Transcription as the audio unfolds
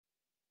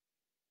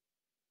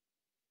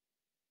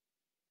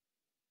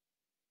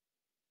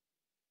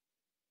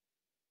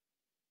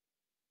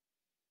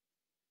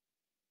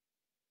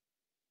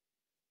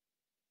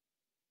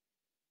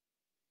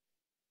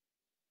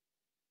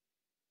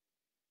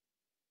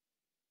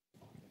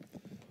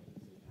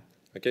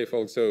Okay,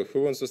 folks, so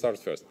who wants to start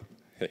first?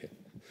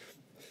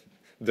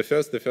 The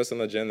first on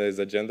the agenda is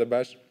Agenda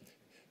Bash.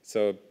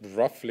 So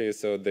roughly,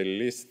 so the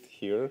list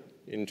here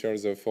in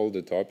terms of all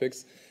the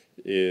topics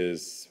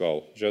is,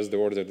 well, just the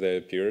order they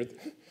appeared.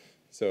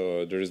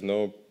 So there is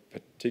no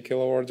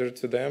particular order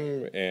to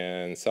them,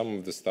 and some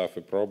of the stuff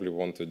we probably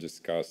want to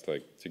discuss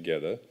like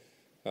together.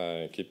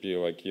 Keep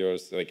you like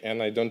yours, like,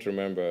 and I don't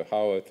remember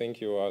how, I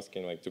think you were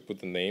asking like to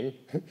put a name,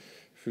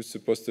 who's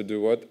supposed to do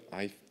what.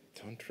 I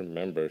don't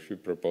remember who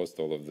proposed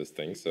all of these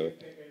things, so.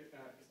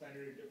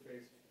 Standard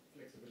interface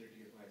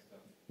flexibility is my stuff.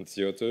 It's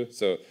you too?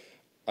 So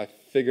I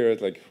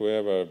figured like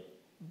whoever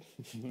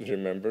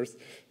remembers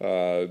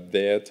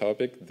their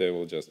topic, they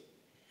will just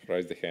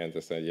raise the hand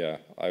and say, yeah,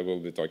 I will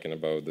be talking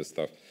about this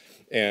stuff.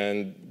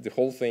 And the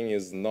whole thing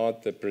is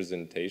not a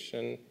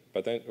presentation,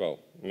 but then, well,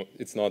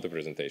 it's not a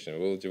presentation.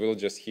 We'll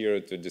just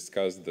here to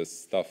discuss the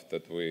stuff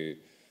that we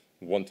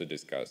want to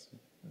discuss,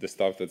 the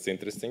stuff that's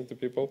interesting to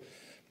people.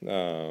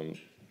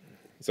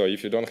 So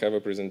if you don't have a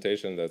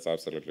presentation, that's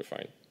absolutely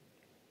fine.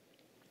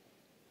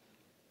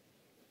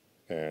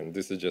 And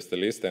this is just a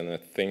list, and I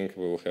think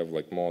we'll have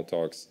like more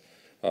talks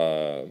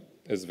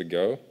as we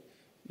go.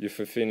 If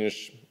we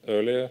finish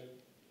earlier,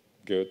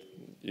 good.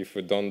 If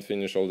we don't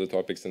finish all the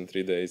topics in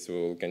 3 days,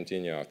 we'll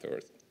continue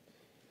afterwards.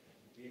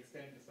 We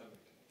extend the summit.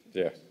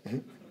 Yeah.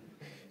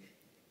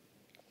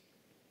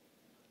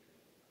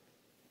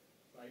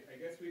 I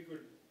guess we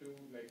could do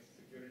like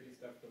security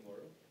stuff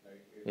tomorrow.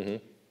 Like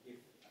if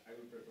I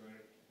would prefer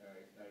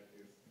if that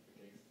is the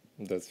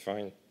case. That's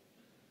fine.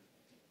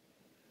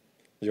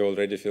 You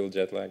already feel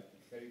jet lag?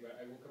 Very bad.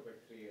 I woke up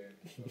at 3 a.m.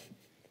 So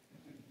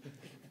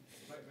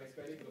my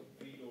spelling of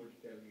preload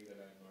tell me that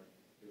I'm not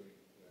doing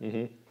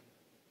that.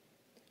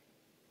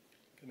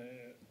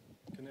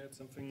 Can I add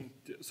something?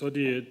 So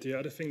the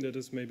other thing that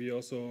is maybe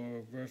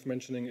also worth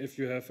mentioning, if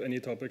you have any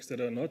topics that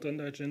are not on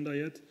the agenda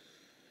yet,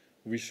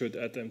 we should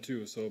add them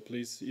too. So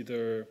please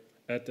either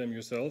add them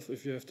yourself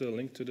if you have the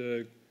link to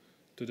the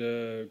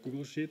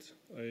Google Sheet.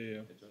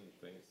 I don't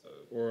think so.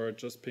 Or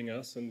just ping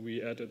us and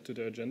we add it to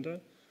the agenda.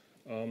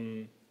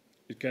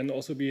 It can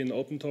also be an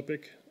open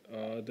topic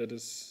that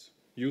is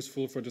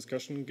useful for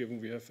discussion,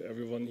 given we have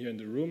everyone here in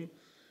the room.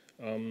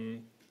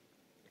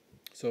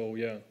 So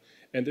yeah,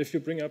 and if you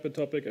bring up a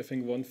topic, I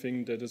think one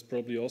thing that is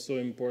probably also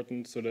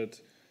important so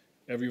that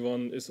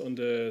everyone is on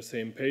the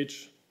same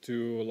page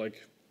to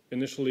like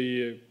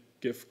initially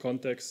give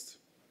context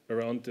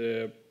around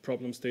the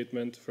problem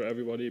statement for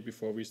everybody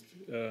before we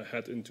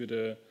head into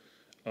the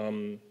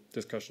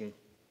discussion.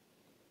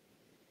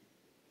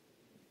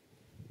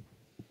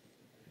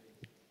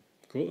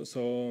 Cool.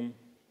 So,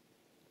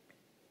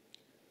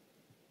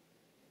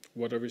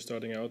 what are we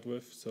starting out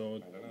with? So, I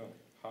don't know.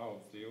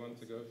 How? Do you want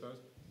to go first?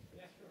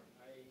 Yeah,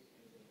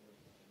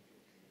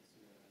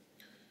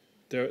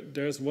 sure.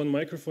 There's one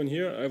microphone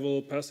here. I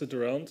will pass it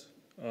around.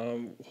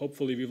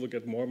 Hopefully, we will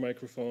get more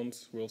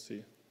microphones. We'll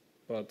see.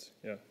 But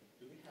yeah.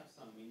 Do we have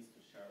some means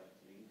to share like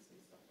links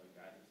and stuff like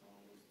that if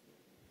someone wants to?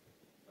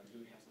 Like, do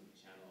we have some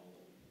channel?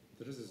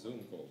 There is a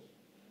Zoom call.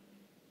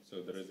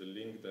 So there is a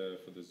link there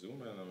for the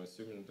Zoom, and I'm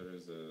assuming there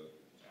is a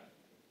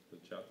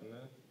chat in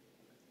there.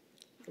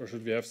 Or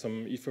should we have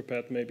some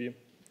Etherpad maybe?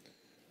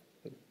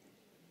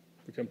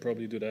 We can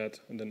probably do that,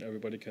 and then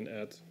everybody can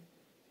add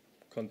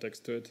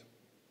context to it.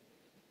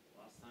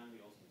 Last time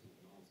we also took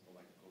notes, but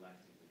like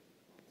collectively.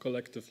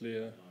 Collectively,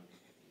 yeah.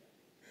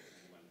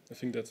 I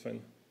think that's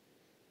fine.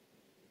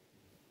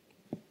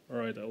 All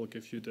right, I will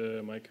give you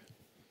the mic.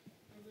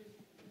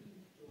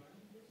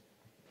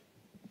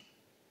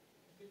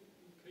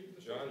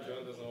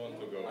 John doesn't want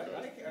to go first.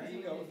 I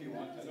can go if you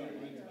want.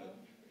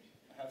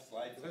 I have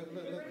slides.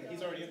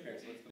 He's already up here, so let's